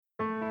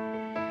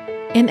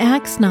In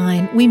Acts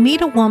 9, we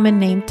meet a woman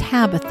named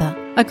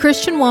Tabitha, a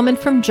Christian woman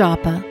from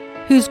Joppa,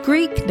 whose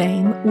Greek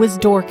name was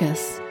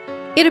Dorcas.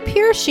 It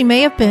appears she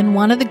may have been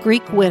one of the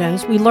Greek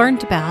widows we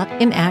learned about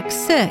in Acts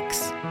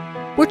 6.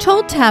 We're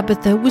told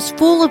Tabitha was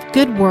full of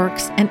good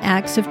works and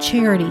acts of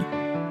charity,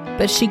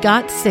 but she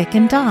got sick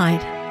and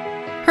died.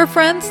 Her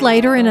friends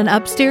laid her in an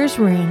upstairs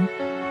room.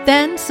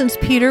 Then, since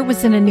Peter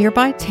was in a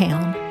nearby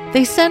town,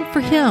 they sent for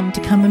him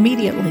to come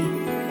immediately.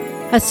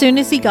 As soon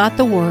as he got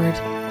the word,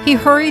 he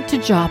hurried to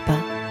Joppa.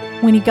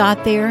 When he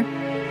got there,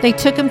 they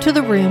took him to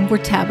the room where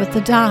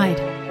Tabitha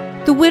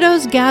died. The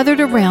widows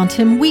gathered around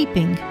him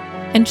weeping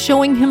and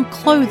showing him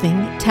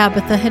clothing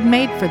Tabitha had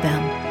made for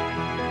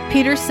them.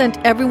 Peter sent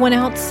everyone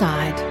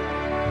outside,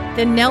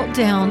 then knelt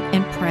down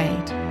and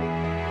prayed.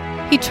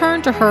 He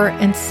turned to her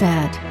and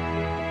said,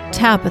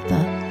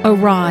 "Tabitha,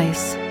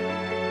 arise."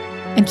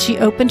 And she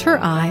opened her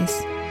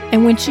eyes,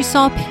 and when she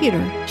saw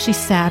Peter, she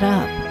sat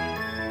up.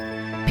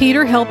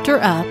 Peter helped her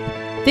up,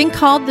 then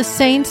called the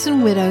saints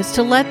and widows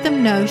to let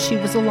them know she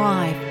was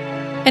alive.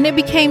 And it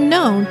became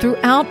known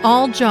throughout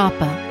all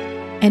Joppa,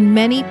 and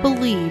many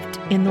believed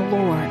in the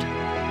Lord.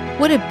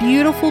 What a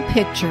beautiful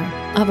picture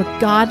of a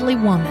godly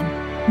woman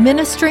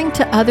ministering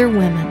to other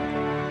women.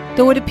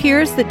 Though it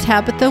appears that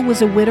Tabitha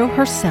was a widow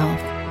herself,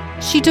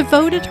 she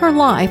devoted her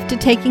life to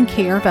taking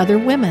care of other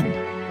women.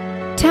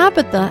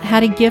 Tabitha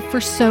had a gift for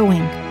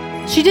sewing.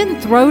 She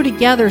didn't throw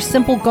together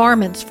simple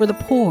garments for the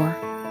poor.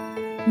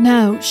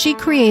 No, she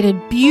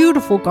created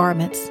beautiful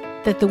garments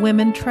that the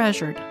women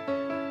treasured.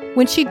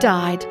 When she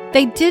died,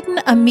 they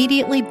didn't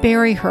immediately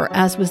bury her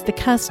as was the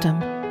custom.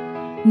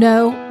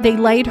 No, they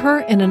laid her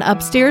in an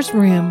upstairs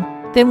room,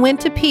 then went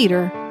to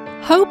Peter,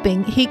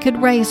 hoping he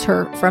could raise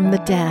her from the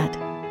dead.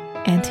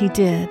 And he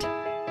did.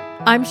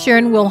 I'm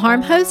Sharon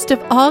Wilharm, host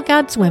of All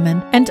God's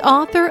Women and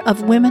author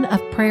of Women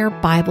of Prayer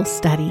Bible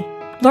Study.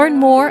 Learn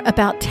more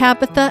about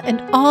Tabitha and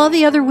all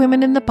the other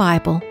women in the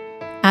Bible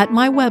at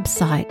my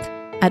website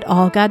at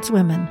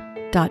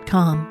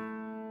allgodswomen.com.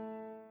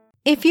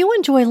 If you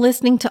enjoy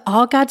listening to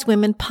All God's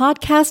Women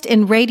podcast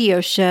and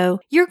radio show,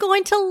 you're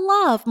going to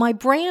love my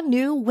brand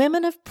new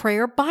Women of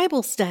Prayer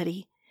Bible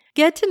Study.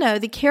 Get to know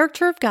the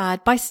character of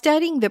God by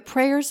studying the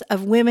prayers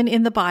of women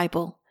in the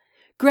Bible.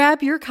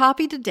 Grab your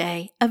copy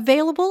today,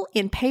 available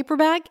in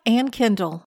paperback and Kindle.